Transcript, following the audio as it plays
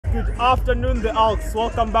Good afternoon, the Alks.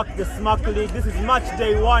 Welcome back to the Smack League. This is match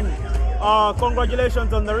day 1.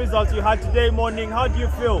 Congratulations on the results you had today morning. How do you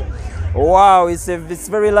feel? Wow, it's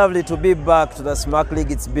very lovely to be back to the Smack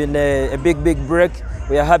League. It's been a big break.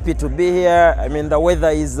 We are happy to be here. I mean, the weather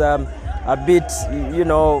is a bit,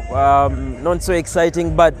 not so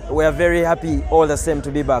exciting, but we are very happy all the same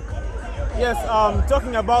to be back. Yes,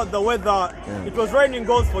 talking about the weather, It was raining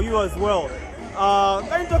goals for you as well.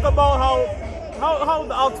 Can you talk about how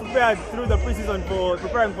the Alks prepared through the preseason for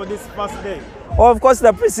preparing for this first day? Oh, of course,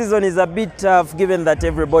 the preseason is a bit tough given that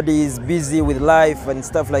everybody is busy with life and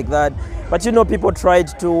stuff like that. But people tried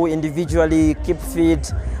to individually keep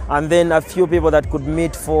fit, and then a few people that could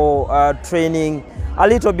meet for training a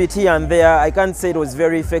little bit here and there. I can't say it was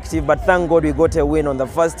very effective, but thank God we got a win on the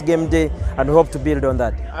first game day and we hope to build on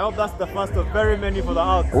that. I hope that's the first of very many for the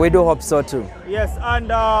Alks. We do hope so too. Yes, and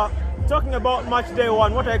talking about match day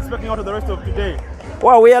 1, what are you expecting out of the rest of today?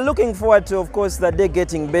 Well, we are looking forward to, of course, the day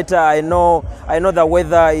getting better. I know the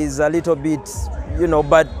weather is a little bit,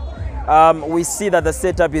 but we see that the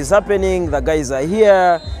setup is happening. The guys are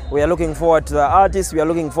here. We are looking forward to the artists. We are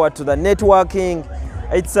looking forward to the networking.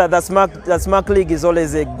 It's the Smack League is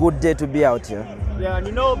always a good day to be out here. Yeah,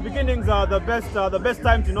 and beginnings are the best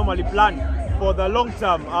time to normally plan for the long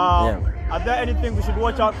term. Are there anything we should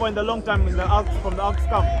watch out for in the long term from the Alks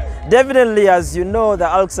camp? Definitely, as you know, the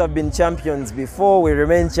Alks have been champions before. We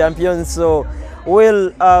remain champions, so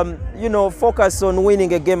we'll focus on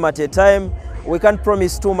winning a game at a time. We can't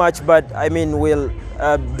promise too much, but I mean we'll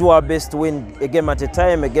do our best to win a game at a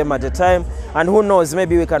time, and who knows,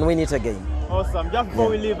 maybe we can win it again. Awesome. Just before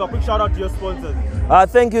we leave, a quick shout out to your sponsors.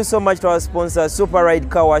 Thank you so much to our sponsors: Super Ride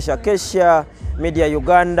Car Wash Acacia, Media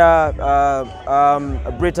Uganda,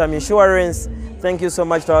 Britam Insurance. Thank you so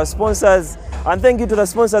much to our sponsors, and thank you to the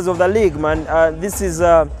sponsors of the league, man. This is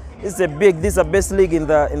the best league in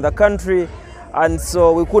the country, and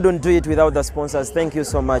so we couldn't do it without the sponsors. Thank you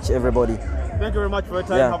so much, everybody. Thank you very much for your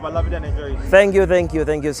time. Have a lovely day and enjoy it.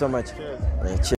 Thank you so much. Cheers. Cheers.